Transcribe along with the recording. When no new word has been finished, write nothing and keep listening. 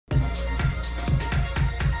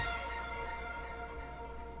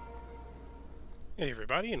Hey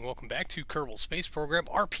everybody, and welcome back to Kerbal Space Program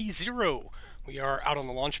RP-0. We are out on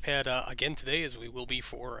the launch pad again today, as we will be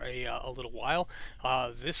for a little while.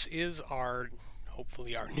 This is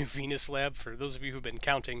hopefully our new Venus lab. For those of you who've been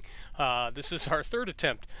counting, this is our third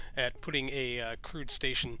attempt at putting a crewed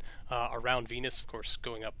station around Venus, of course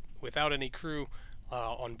going up without any crew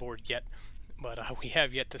on board yet. But we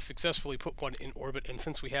have yet to successfully put one in orbit, and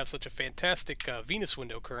since we have such a fantastic Venus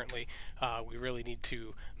window currently, we really need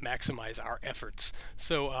to maximize our efforts.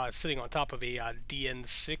 So sitting on top of a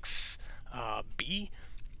DN6 B,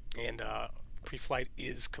 and pre-flight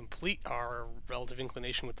is complete. Our relative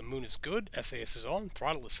inclination with the moon is good. SAS is on.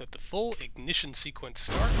 Throttle is set to full. Ignition sequence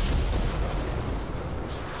start.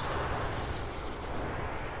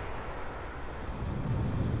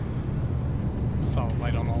 Solid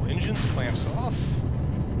light on all engines, clamps off.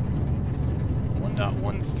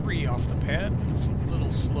 1.13 off the pad. It's a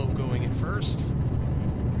little slow going at first.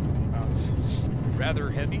 This is rather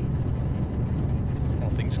heavy. All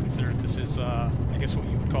things considered, this is, I guess what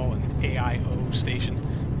you would call an AIO station.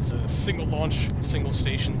 It's a single launch, single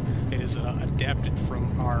station. It is adapted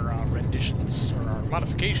from our renditions, or our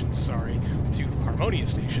modifications, sorry, to Harmonia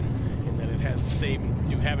Station, in that it has the same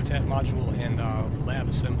new habitat module and lab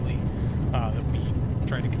assembly that we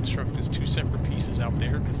tried to construct as two separate pieces out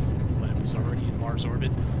there, because the lab was already in Mars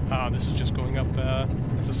orbit. This is just going up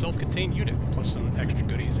as a self-contained unit, plus some extra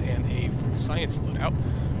goodies and a full science loadout.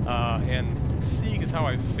 And seeing as how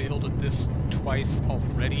I've failed at this twice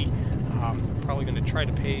already, probably going to try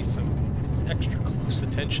to pay some extra close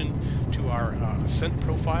attention to our ascent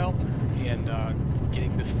profile, and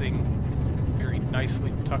getting this thing very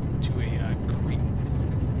nicely tucked to a great,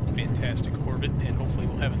 fantastic orbit, and hopefully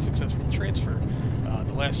we'll have a successful transfer.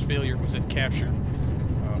 The last failure was at capture,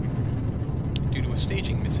 due to a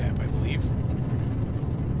staging mishap, I believe.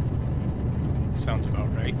 Sounds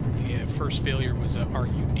about right. Yeah, first failure was a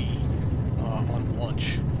RUD on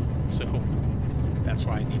launch, so that's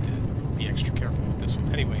why I need to be extra careful with this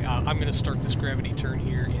one. Anyway, I'm going to start this gravity turn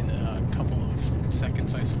here in a couple of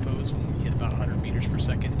seconds, I suppose, when we hit about 100 meters per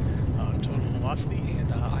second total velocity,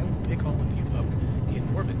 and I will pick all of you up in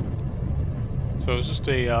orbit. So I was just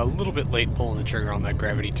a little bit late pulling the trigger on that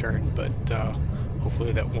gravity turn, but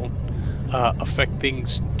hopefully that won't affect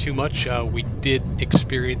things too much. We did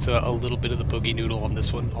experience a little bit of the boogie noodle on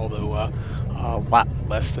this one, although a lot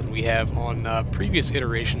less than we have on previous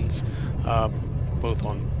iterations, both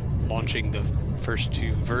on launching the first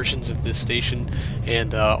two versions of this station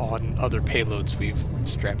and on other payloads we've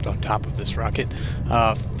strapped on top of this rocket.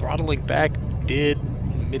 Throttling back did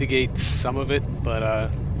mitigate some of it, but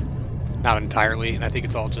not entirely, and I think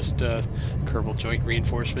it's all just Kerbal joint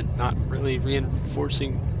reinforcement, not really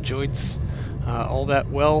reinforcing joints all that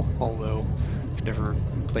well, although I've never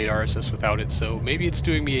played RSS without it, so maybe it's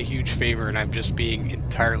doing me a huge favor and I'm just being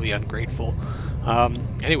entirely ungrateful.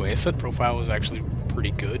 Anyway, ascent profile was actually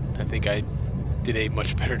pretty good. I think I did a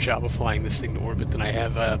much better job of flying this thing to orbit than I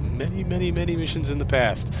have many missions in the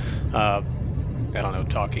past. I don't know,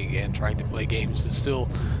 talking and trying to play games is still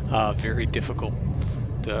very difficult,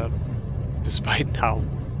 despite how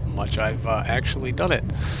much I've actually done it.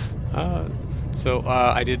 So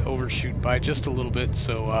I did overshoot by just a little bit,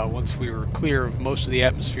 so once we were clear of most of the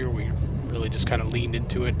atmosphere, we really just kind of leaned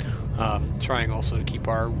into it, trying also to keep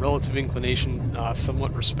our relative inclination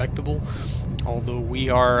somewhat respectable, although we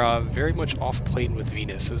are very much off-plane with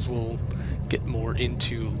Venus, as we'll get more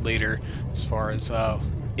into later, as far as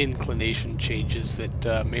inclination changes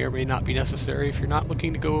that may or may not be necessary if you're not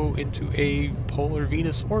looking to go into a polar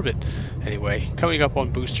Venus orbit. Anyway, coming up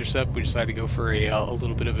on booster set, we decided to go for a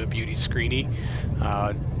little bit of a beauty screeny,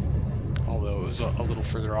 although it was a little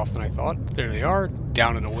further off than I thought. There they are,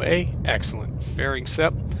 down and away. Excellent fairing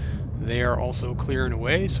set. They are also clear and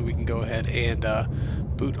away, so we can go ahead and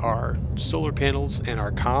boot our solar panels and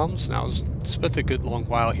our comms. Now, I spent a good long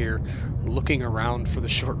while here looking around for the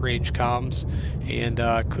short-range comms, and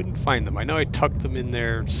couldn't find them. I know I tucked them in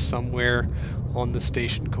there somewhere on the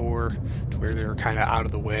station core to where they were kind of out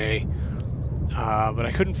of the way, but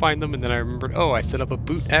I couldn't find them, and then I remembered, oh, I set up a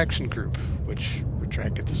boot action group, which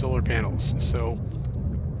retracted the solar panels, so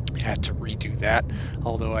I had to redo that,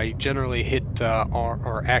 although I generally hit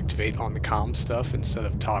or activate on the comm stuff instead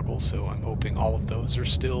of toggle, so I'm hoping all of those are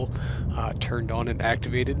still turned on and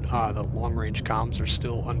activated. The long-range comms are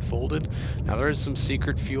still unfolded. Now there is some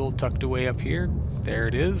secret fuel tucked away up here. There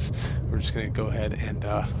it is. We're just going to go ahead and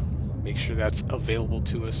make sure that's available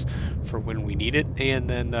to us for when we need it, and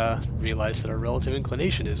then realize that our relative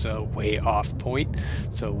inclination is way off point,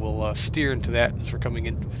 so we'll steer into that as we're coming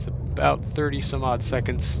in with about 30 some odd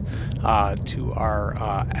seconds to our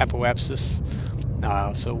apoapsis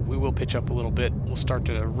So we will pitch up a little bit. We'll start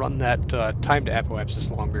to run that time to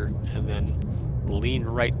apoapsis longer, and then lean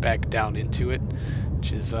right back down into it,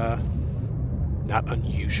 which is not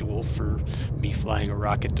unusual for me flying a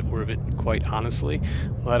rocket to orbit, quite honestly.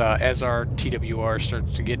 But as our TWR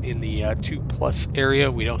starts to get in the 2+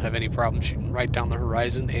 area, we don't have any problem shooting right down the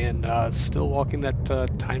horizon and still walking that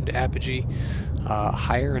time to apogee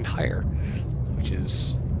higher and higher, which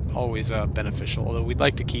is always beneficial, although we'd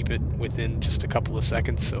like to keep it within just a couple of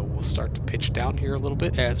seconds, so we'll start to pitch down here a little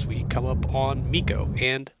bit as we come up on Miko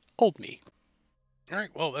and Old Me. Alright,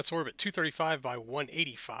 well, that's orbit 235 by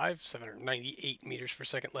 185, 798 meters per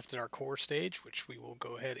second left in our core stage, which we will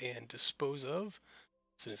go ahead and dispose of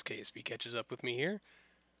as soon as KSP catches up with me here.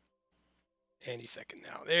 Any second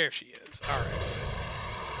now. There she is. Alright.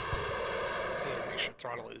 And make sure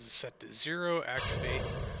throttle is set to 0. Activate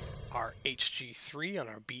our HG3 on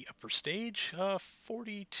our B upper stage.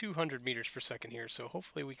 4,200 meters per second here, so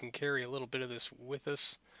hopefully we can carry a little bit of this with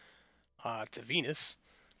us to Venus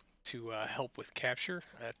to help with capture.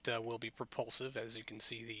 That will be propulsive, as you can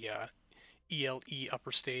see the ELE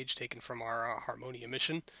upper stage taken from our Harmonia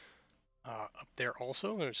mission. Up there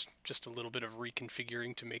also, there's just a little bit of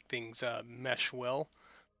reconfiguring to make things mesh well,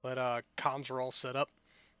 but comms are all set up.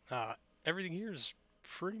 Everything here is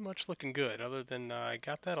pretty much looking good, other than I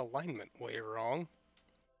got that alignment way wrong.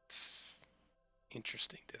 It's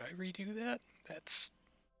interesting. Did I redo that? That's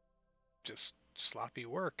just sloppy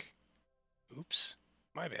work. Oops.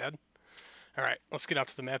 My bad. Alright, let's get out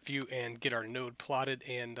to the map view and get our node plotted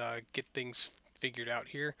and get things figured out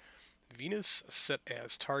here. Venus set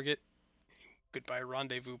as target. Goodbye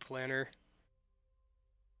rendezvous planner.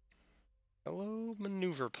 Hello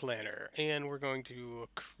maneuver planner. And we're going to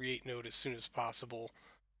create node as soon as possible.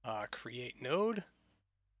 Create node.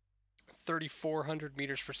 3,400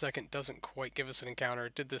 meters per second doesn't quite give us an encounter.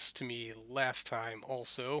 It did this to me last time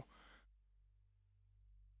also.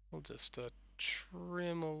 We'll just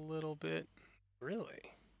trim a little bit.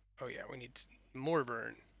 Really? Oh yeah, we need more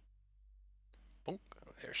burn. Bonk.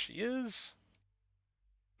 There she is.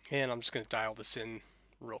 And I'm just going to dial this in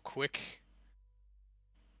real quick.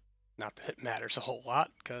 Not that it matters a whole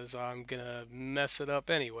lot, because I'm going to mess it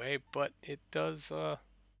up anyway, but it does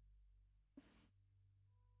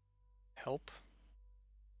help.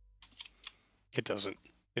 It doesn't.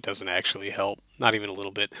 It doesn't actually help, not even a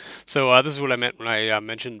little bit. So this is what I meant when I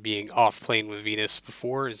mentioned being off-plane with Venus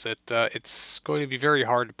before, is that it's going to be very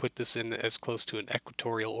hard to put this in as close to an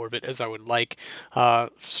equatorial orbit as I would like,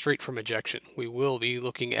 straight from ejection. We will be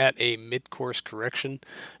looking at a mid-course correction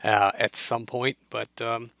at some point, but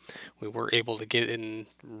we were able to get in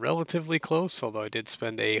relatively close, although I did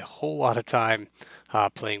spend a whole lot of time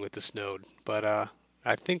playing with this node. But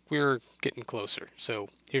I think we're getting closer, so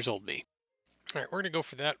here's Old Me. Alright, we're going to go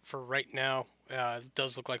for that for right now. It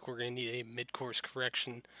does look like we're going to need a mid-course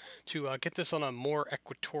correction to get this on a more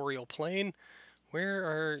equatorial plane. Where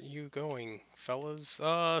are you going, fellas?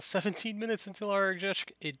 17 minutes until our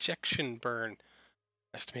ejection burn.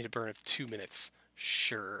 Estimated burn of 2 minutes.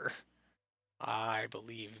 Sure. I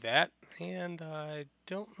believe that. And I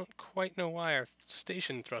don't quite know why our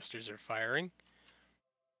station thrusters are firing.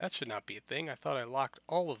 That should not be a thing. I thought I locked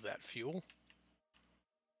all of that fuel.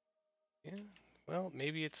 Yeah, well,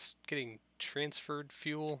 maybe it's getting transferred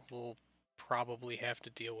fuel. We'll probably have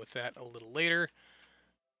to deal with that a little later.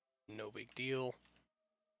 No big deal.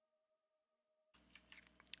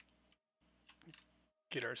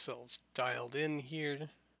 Get ourselves dialed in here.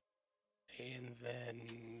 And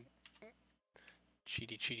then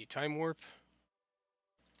cheaty time warp.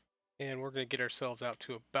 And we're going to get ourselves out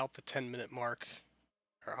to about the 10-minute mark.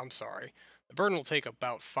 Or, I'm sorry. The burn will take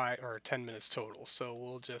about 5 or 10 minutes total, so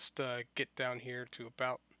we'll just get down here to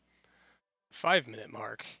about the 5-minute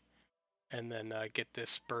mark, and then get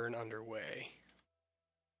this burn underway.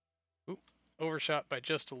 Oop, overshot by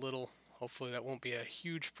just a little. Hopefully that won't be a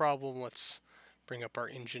huge problem. Let's bring up our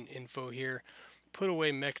engine info here. Put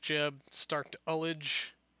away Mech Jeb, start to ullage.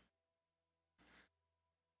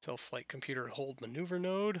 Tell flight computer to hold maneuver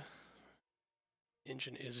node.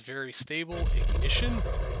 Engine is very stable. Ignition.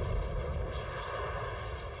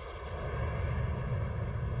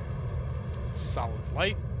 Solid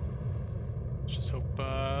light. Let's just hope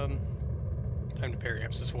time to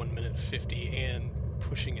periapsis 1 minute 50 and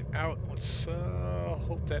pushing it out. Let's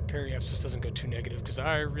hope that periapsis doesn't go too negative, because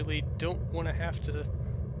I really don't want to have to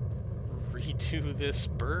redo this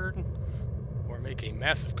burn or make a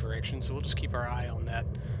massive correction, so we'll just keep our eye on that.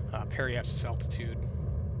 Periapsis altitude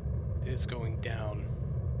is going down.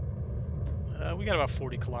 We got about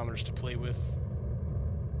 40 kilometers to play with.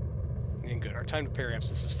 And good. Our time to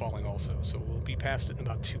periapsis is falling also, so we'll be past it in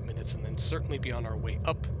about 2 minutes, and then certainly be on our way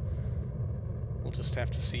up. We'll just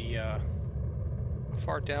have to see how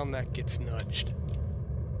far down that gets nudged.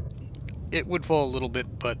 It would fall a little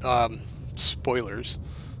bit, but spoilers,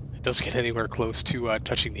 it doesn't get anywhere close to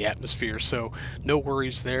touching the atmosphere, so no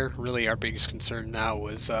worries there. Really, our biggest concern now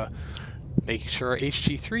was making sure our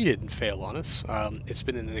HG3 didn't fail on us. It's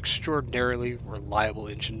been an extraordinarily reliable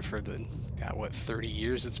engine for the, 30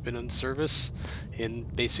 years it's been in service in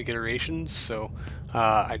basic iterations, so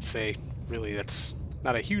I'd say really that's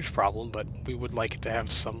not a huge problem, but we would like it to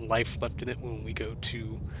have some life left in it when we go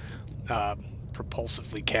to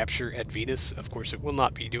propulsively capture at Venus. Of course, it will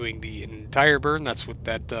not be doing the entire burn. That's what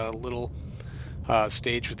that little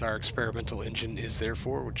stage with our experimental engine is there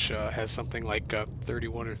for, which has something like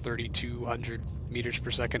 31 or 3200 meters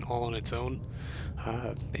per second all on its own.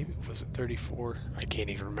 Maybe was it 34? I can't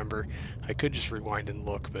even remember. I could just rewind and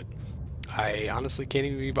look, but I honestly can't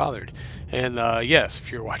even be bothered. And yes,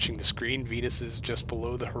 if you're watching the screen, Venus is just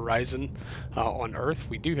below the horizon on Earth.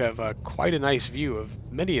 We do have quite a nice view of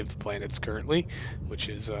many of the planets currently, which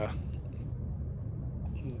is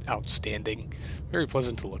outstanding. Very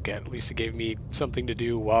pleasant to look at. At least it gave me something to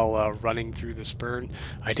do while running through this burn.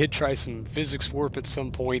 I did try some physics warp at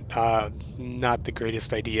some point. Not the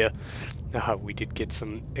greatest idea. We did get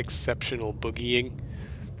some exceptional boogieing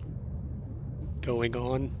going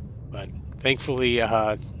on, but thankfully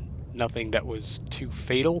nothing that was too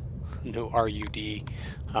fatal. No RUD.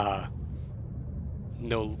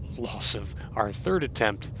 No loss of our third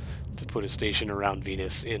attempt to put a station around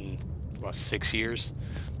Venus in 6 years.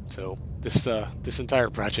 So this entire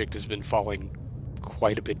project has been falling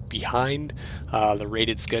quite a bit behind the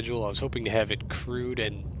rated schedule. I was hoping to have it crewed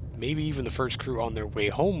and maybe even the first crew on their way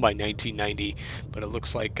home by 1990, but it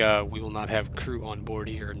looks like we will not have crew on board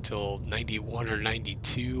here until 91 or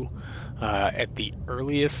 92 at the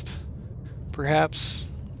earliest, perhaps.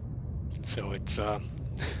 So it's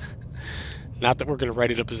not that we're going to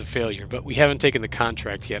write it up as a failure, but we haven't taken the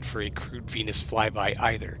contract yet for a crewed Venus flyby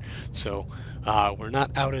either. So we're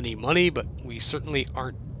not out any money, but we certainly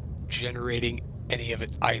aren't generating any of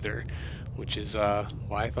it either, which is why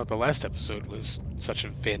I thought the last episode was such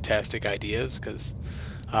a fantastic idea, because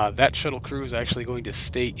that shuttle crew is actually going to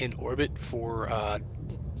stay in orbit for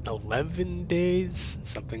 11 days,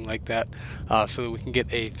 something like that, so that we can get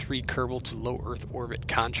a 3 Kerbal to low Earth orbit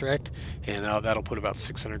contract, and that'll put about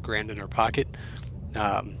 600 grand in our pocket,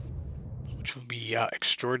 which would be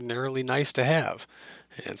extraordinarily nice to have.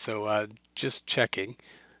 And so just checking,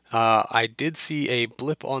 I did see a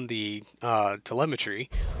blip on the telemetry,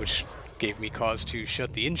 which gave me cause to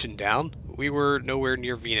shut the engine down. We were nowhere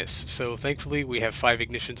near Venus, so thankfully we have 5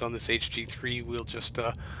 ignitions on this HG3. We'll just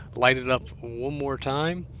light it up one more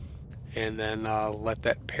time, and then let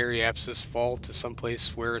that periapsis fall to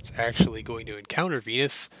someplace where it's actually going to encounter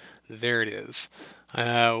Venus. There it is.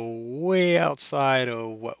 Way outside of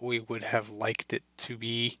what we would have liked it to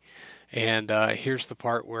be. And here's the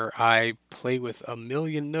part where I play with a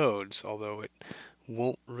million nodes, although it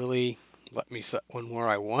won't really let me set one where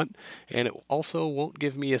I want, and it also won't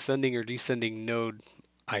give me ascending or descending node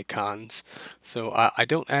icons. So I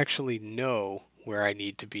don't actually know where I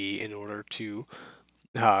need to be in order to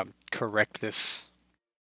correct this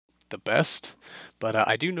the best, but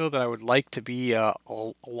I do know that I would like to be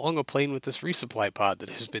along a plane with this resupply pod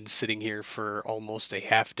that has been sitting here for almost a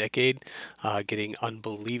half decade, getting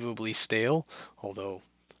unbelievably stale, although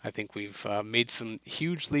I think we've made some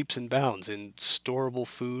huge leaps and bounds in storable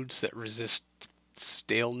foods that resist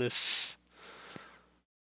staleness.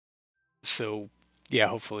 So yeah,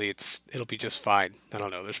 hopefully it'll be just fine. I don't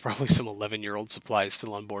know. There's probably some 11-year-old supplies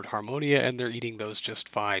still on board Harmonia, and they're eating those just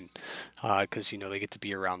fine, because they get to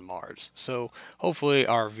be around Mars. So hopefully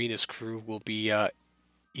our Venus crew will be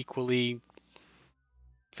equally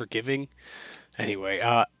forgiving. Anyway,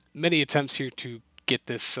 many attempts here to get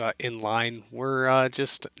this in line were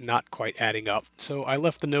just not quite adding up. So I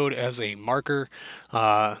left the node as a marker.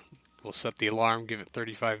 We'll set the alarm, give it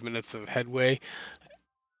 35 minutes of headway,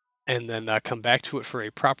 and then come back to it for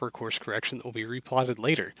a proper course correction that will be replotted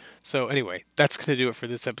later. So anyway, that's going to do it for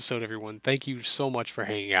this episode, everyone. Thank you so much for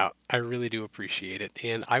hanging out. I really do appreciate it,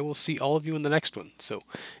 and I will see all of you in the next one. So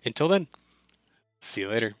until then, see you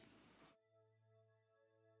later.